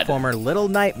God. platformer Little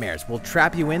Nightmares will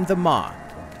trap you in the Maw,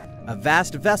 a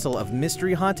vast vessel of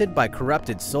mystery haunted by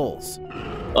corrupted souls.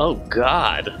 Oh,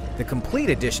 God. The complete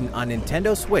edition on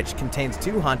Nintendo Switch contains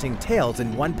 2 haunting tales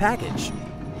in one package.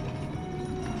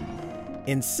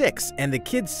 In 6 and the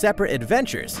kids' separate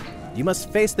adventures, you must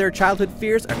face their childhood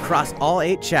fears across all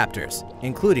 8 chapters,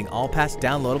 including all past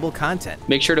downloadable content.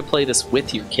 Make sure to play this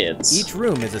with your kids. Each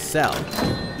room is a cell.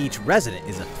 Each resident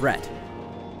is a threat.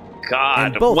 God.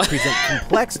 And both what? present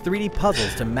complex 3D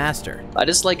puzzles to master. I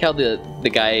just like how the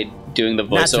guy doing the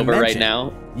Not to voiceover right mention,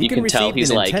 now, you you can receive tell he's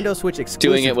the like Nintendo Switch exclusive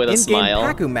doing it with a in-game smile.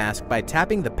 Pac-Man mask by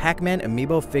tapping the Pac-Man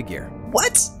amiibo figure.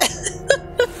 What?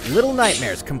 Little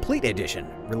Nightmares Complete Edition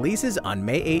releases on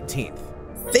May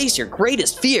 18th. Face your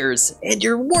greatest fears and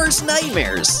your worst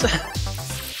nightmares.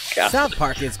 South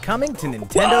Park is coming to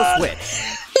Nintendo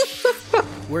Switch.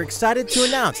 We're excited to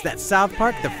announce that South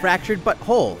Park: The Fractured But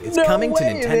Whole is coming to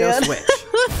Nintendo Switch.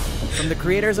 From the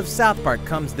creators of South Park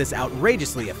comes this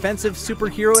outrageously offensive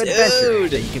superhero adventure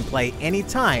that you can play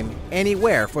anytime,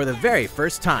 anywhere for the very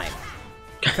first time.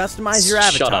 Customize your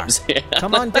avatar.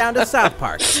 Come on down to South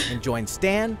Park and join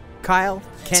Stan, Kyle,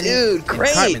 Kenny, and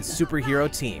Cartman's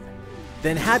superhero team.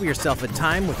 Then have yourself a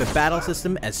time with a battle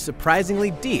system as surprisingly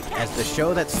deep as the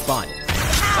show that spawned it.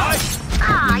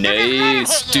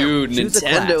 Nice, dude. Choose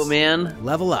Nintendo, man.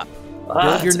 Level up.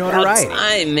 Build your notoriety.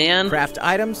 Time, man. Craft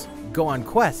items, go on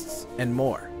quests, and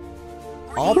more.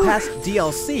 All past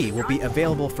DLC will be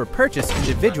available for purchase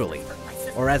individually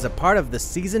or as a part of the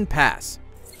Season Pass.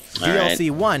 DLC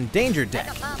 1 Danger Deck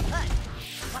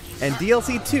and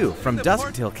DLC 2 From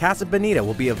Dusk Till Casa Bonita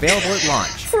will be available at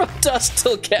launch. From Dusk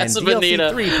Till Casa Bonita.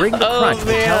 And DLC 3 Bring the Crunch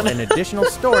will tell an additional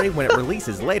story when it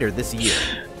releases later this year.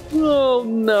 Oh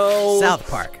no. South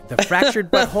Park: The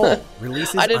Fractured But Whole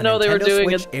releases I didn't know they were doing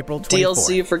Switch, a April 24th.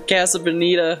 DLC for Casa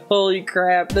Bonita. Holy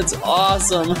crap, that's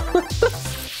awesome.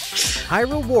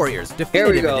 Hyrule Warriors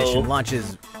Definitive Edition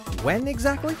launches when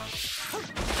exactly?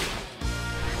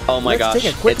 Oh my gosh,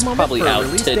 take a quick it's moment probably for a out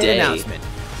release date today. announcement.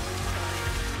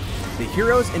 The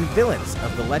heroes and villains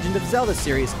of the Legend of Zelda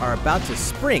series are about to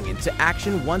spring into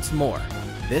action once more.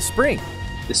 This spring.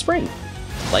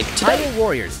 Like today. Hyrule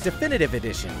Warriors Definitive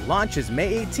Edition launches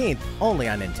May 18th only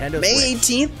on Nintendo Switch. May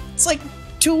 18th? It's like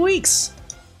 2 weeks.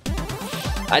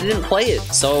 I didn't play it,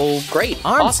 so great.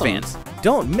 ARMS awesome. fans,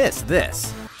 don't miss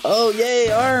this. Oh,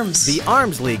 yay, ARMS! The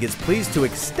ARMS League is pleased to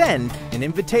extend an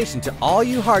invitation to all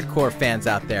you hardcore fans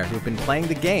out there who've been playing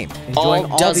the game, enjoying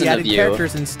all the added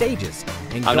characters and stages,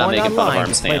 and going online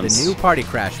to play the new Party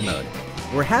Crash mode.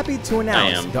 We're happy to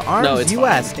announce the ARMS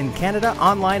US and Canada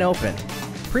Online Open.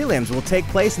 Prelims will take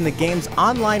place in the game's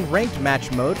online ranked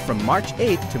match mode from March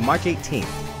 8th to March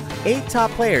 18th. 8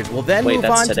 top players will then move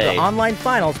on to the online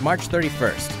finals March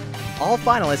 31st. All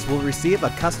finalists will receive a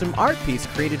custom art piece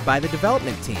created by the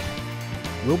development team.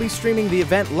 We'll be streaming the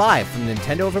event live from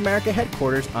Nintendo of America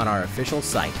headquarters on our official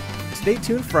site. Stay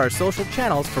tuned for our social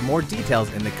channels for more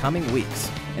details in the coming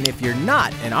weeks. And if you're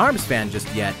not an ARMS fan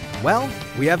just yet, well,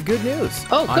 we have good news.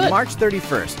 On March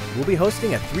 31st, we'll be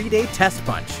hosting a 3-day test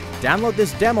punch. Download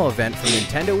this demo event from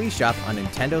Nintendo eShop on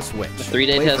Nintendo Switch.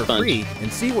 3-day test punch. Play for free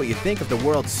and see what you think of the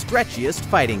world's stretchiest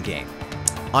fighting game.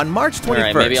 On March 21st,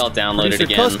 Alright, maybe I'll download it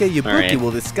again. Kosuke Yabuki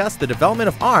will discuss the development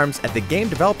of ARMS at the Game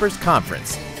Developers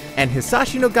Conference. And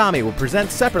Hisashi Nogami will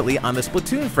present separately on the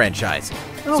Splatoon franchise.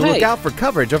 So look out for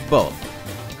coverage of both.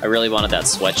 I really wanted that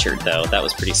sweatshirt, though. That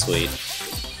was pretty sweet.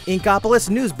 Inkopolis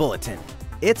News Bulletin.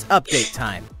 It's update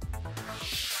time.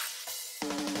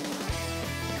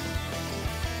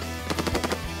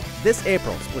 This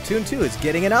April, Splatoon 2 is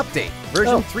getting an update.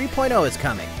 Version 3.0 is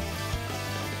coming.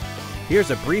 Here's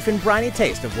a brief and briny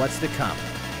taste of what's to come.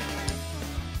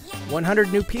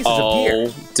 100 new pieces of gear.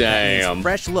 Oh, damn.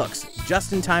 Fresh looks,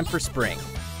 just in time for spring.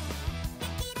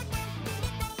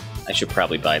 I should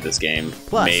probably buy this game.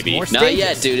 Plus, maybe. more Not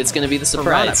yet, dude. It's gonna be the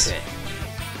surprise.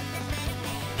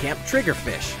 Camp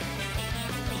Triggerfish.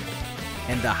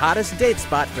 And the hottest date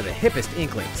spot for the hippest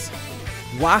inklings.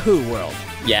 Wahoo World.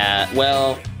 Yeah,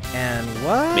 well... And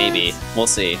what? Maybe. We'll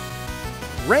see.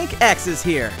 Rank X is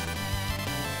here.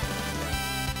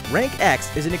 Rank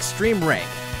X is an extreme rank,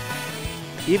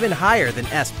 even higher than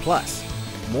S+.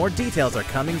 More details are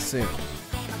coming soon.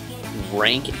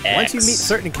 Rank X? Once you meet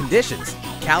certain conditions,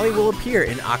 Callie will appear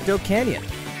in Octo Canyon.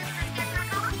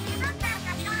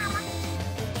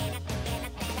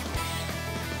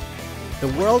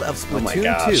 The world of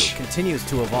Splatoon 2 continues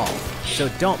to evolve, so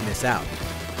don't miss out.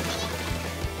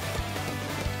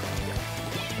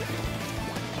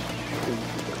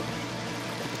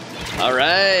 All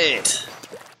right.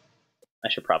 I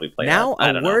should probably play now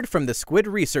that. a word from the Squid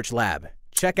Research Lab.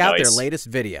 Check out their latest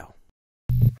video.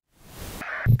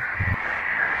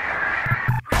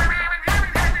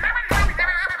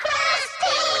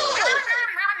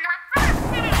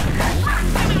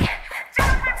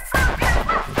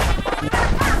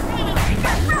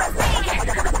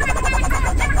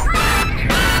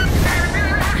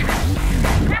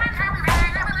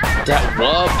 That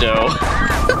Wobdo.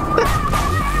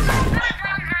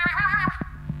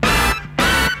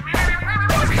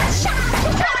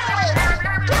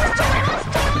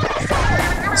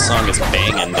 Song is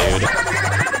banging, dude.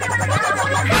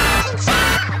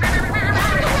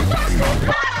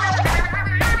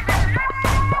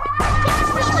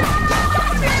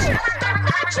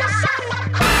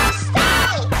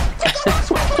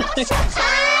 I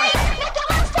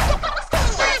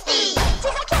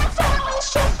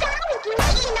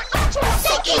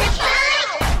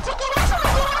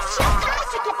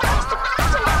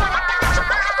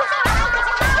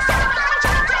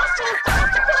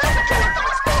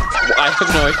have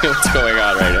no idea what's going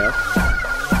on right now.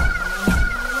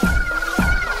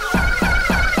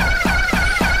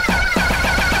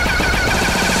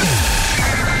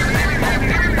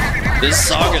 This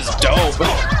song is dope.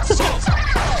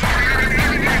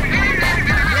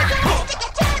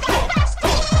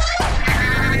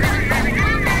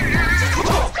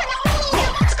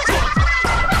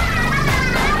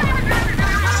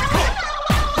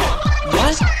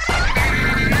 What?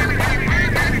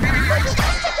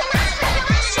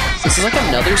 This is like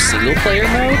another single player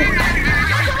mode?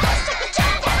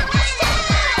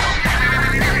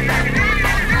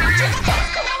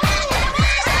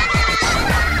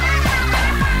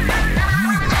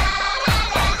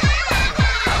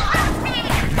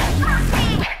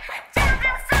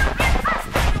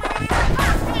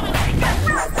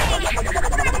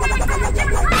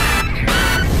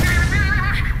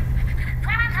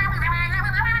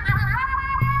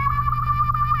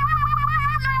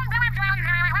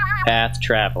 Path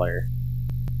Traveler.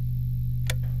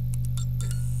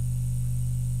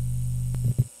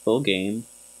 Full game.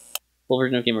 Full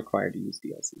version of game required to use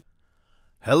DLC.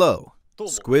 Hello,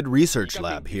 Squid Research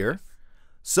Lab here.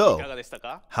 So,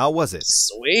 how was it?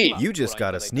 Sweet! You just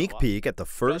got a sneak peek at the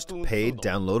first paid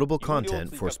downloadable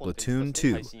content for Splatoon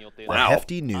 2, the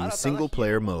hefty new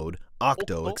single-player mode,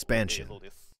 Octo Expansion.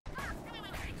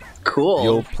 Cool.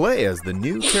 You'll play as the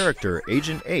new character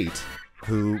Agent 8,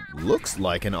 who looks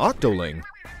like an Octoling.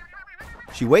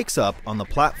 She wakes up on the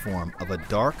platform of a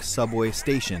dark subway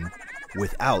station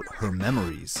without her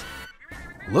memories.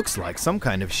 Looks like some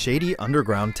kind of shady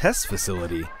underground test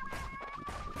facility.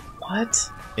 What?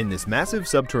 In this massive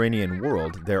subterranean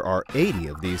world, there are 80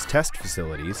 of these test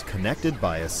facilities connected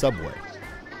by a subway.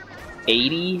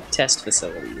 80 test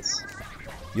facilities.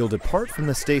 You'll depart from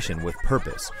the station with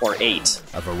purpose. Or 8.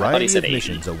 A variety of 80.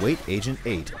 missions await Agent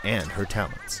 8 and her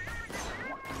talents.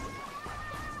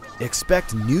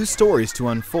 Expect new stories to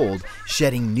unfold,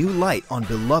 shedding new light on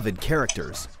beloved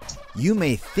characters. You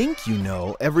may think you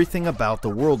know everything about the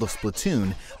world of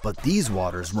Splatoon, but these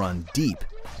waters run deep,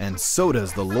 and so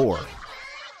does the lore.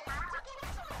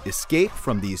 Escape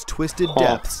from these twisted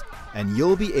depths, and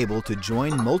you'll be able to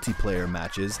join multiplayer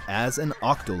matches as an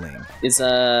Octoling. Is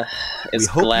We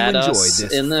hope you enjoy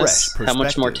this in this? fresh How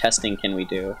much more perspective. testing can we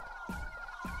do?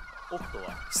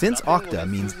 Since Octa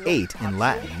means 8 in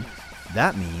Latin,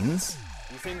 that means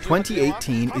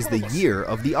 2018 is the year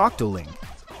of the Octoling.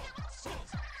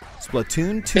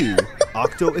 Splatoon 2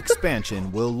 Octo Expansion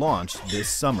will launch this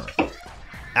summer.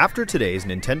 After today's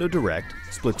Nintendo Direct,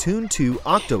 Splatoon 2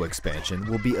 Octo Expansion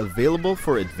will be available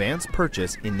for advance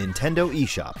purchase in Nintendo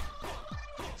eShop.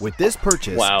 With this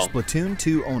purchase, Splatoon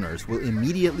 2 owners will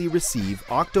immediately receive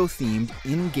Octo-themed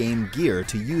in-game gear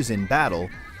to use in battle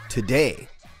today.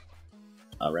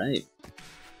 All right.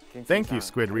 Thank you,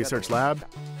 Squid Research Lab.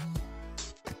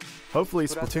 Hopefully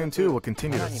Splatoon 2 will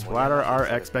continue to splatter our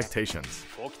expectations.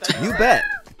 You bet!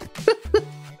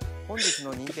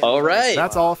 All right.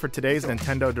 That's all for today's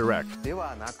Nintendo Direct.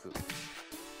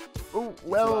 Oh,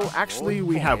 well, actually,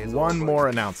 we have one more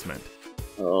announcement.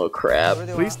 Oh, crap.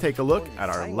 Please take a look at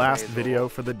our last video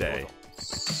for the day.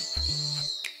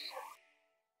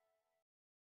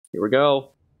 Here we go.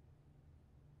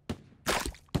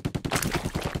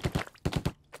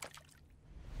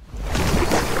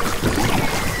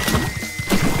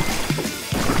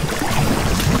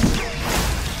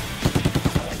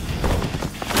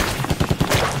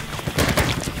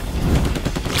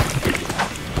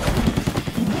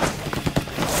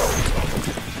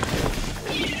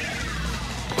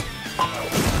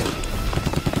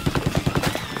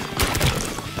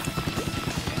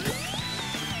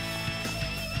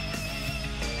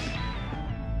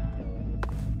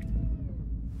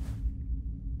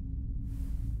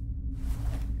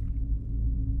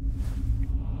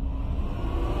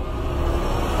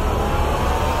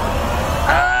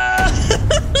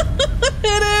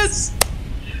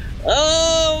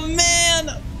 Oh, man!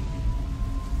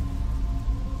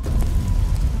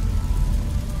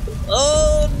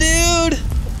 Oh, dude!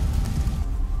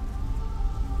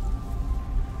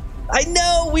 I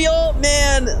know, we all...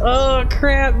 Man! Oh,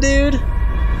 crap, dude!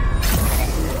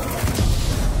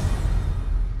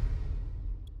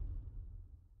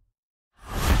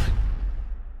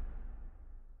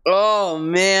 Oh,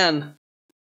 man!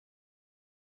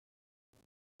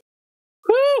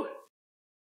 Whew!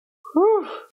 Whew!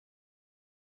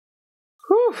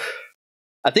 Whew!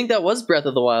 I think that was Breath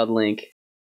of the Wild Link.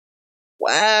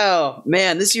 Wow,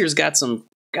 man, this year's got some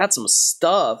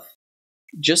stuff.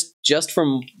 Just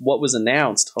from what was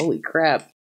announced. Holy crap.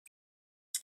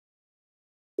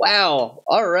 Wow.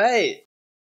 All right.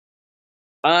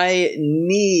 I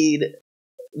need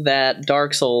that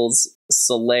Dark Souls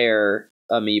Solaire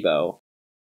amiibo.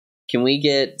 Can we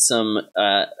get some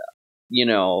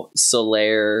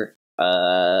Solaire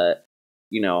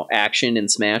action in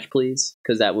Smash, please?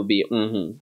 Because that would be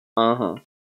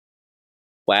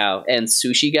Wow. And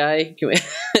Sushi Guy? Can we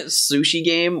Sushi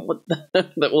Game?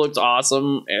 That looks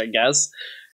awesome, I guess.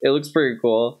 It looks pretty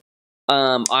cool.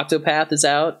 Octopath is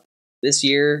out this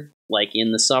year, like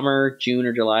in the summer, June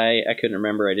or July. I couldn't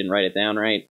remember. I didn't write it down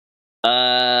right.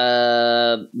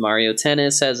 Mario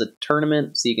Tennis has a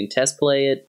tournament, so you can test play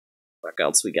it. What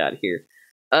else we got here?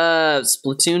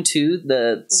 Splatoon 2,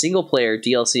 the single player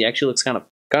DLC actually looks kind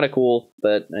of cool,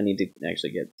 but I need to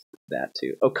actually get that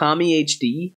too. Okami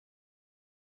HD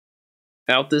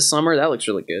out this summer. That looks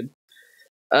really good.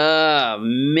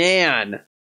 Man.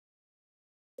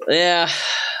 Yeah,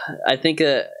 I think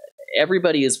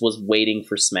everybody was waiting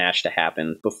for Smash to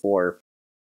happen before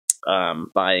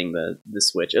buying the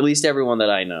Switch. At least everyone that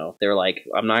I know. They're like,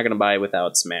 I'm not going to buy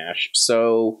without Smash.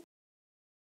 So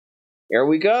here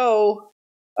we go.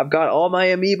 I've got all my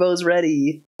amiibos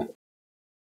ready.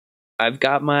 I've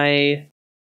got my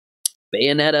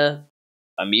Bayonetta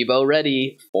amiibo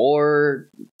ready for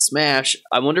Smash.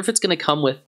 I wonder if it's going to come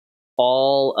with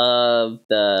all of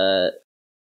the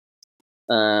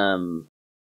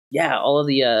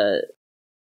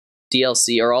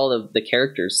DLC or all of the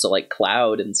characters, so like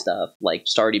Cloud and stuff, like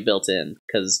just already built in,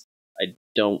 because I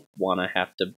don't want to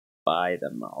have to buy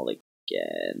them all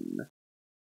again.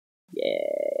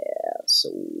 Yeah, so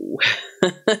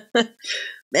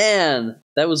man,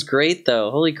 that was great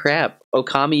though. Holy crap.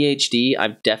 Okami HD,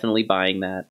 I'm definitely buying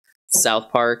that. South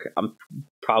Park, I'm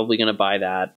probably gonna buy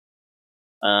that.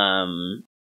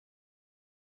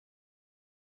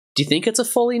 Do you think it's a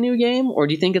fully new game, or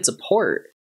do you think it's a port?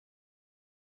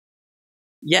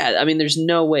 Yeah, I mean, there's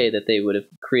no way that they would have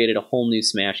created a whole new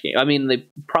Smash game. I mean, they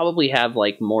probably have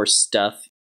like more stuff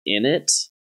in it.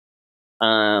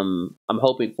 I'm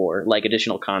hoping for like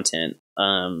additional content,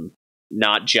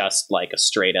 not just like a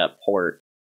straight up port.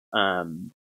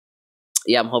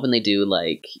 Yeah, I'm hoping they do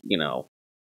like,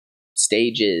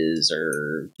 stages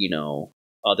or,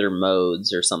 other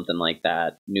modes or something like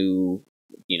that. New,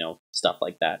 stuff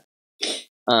like that.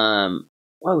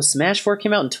 Whoa, Smash 4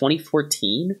 came out in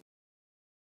 2014?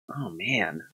 Oh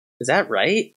man, is that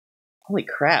right? Holy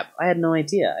crap, I had no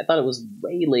idea. I thought it was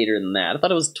way later than that. I thought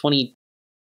it was 20...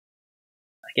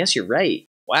 I guess you're right.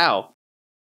 Wow.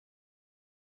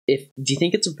 Do you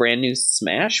think it's a brand new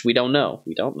Smash? We don't know.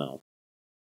 We don't know.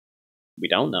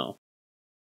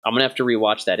 I'm gonna have to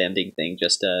rewatch that ending thing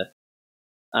just to...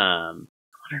 I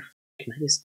wonder, can I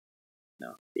just...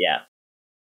 No. Yeah.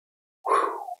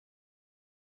 Whew.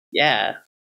 Yeah.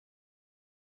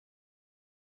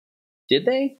 Did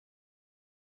they?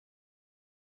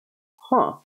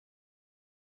 Huh.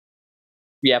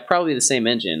 Yeah, probably the same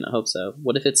engine. I hope so.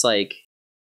 What if it's like...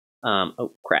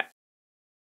 oh, crap.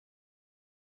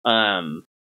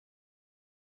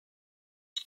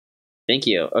 Thank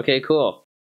you. Okay, cool.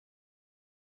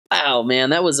 Wow, man,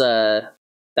 that was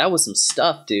some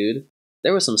stuff, dude.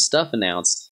 There was some stuff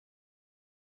announced.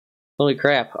 Holy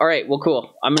crap. All right, well,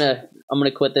 cool. I'm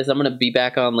gonna quit this. I'm gonna be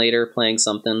back on later playing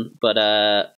something,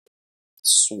 but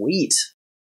sweet.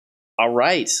 All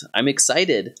right, I'm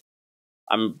excited.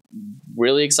 I'm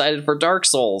really excited for Dark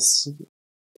Souls.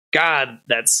 God,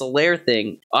 that Solaire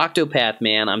thing. Octopath,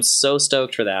 man. I'm so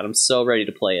stoked for that. I'm so ready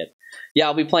to play it. Yeah,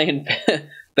 I'll be playing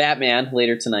Batman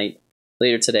later today.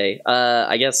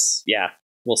 I guess, yeah,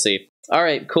 we'll see. All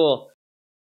right, cool.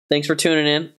 Thanks for tuning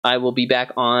in. I will be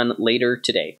back on later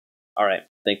today. All right,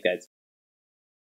 thanks, guys.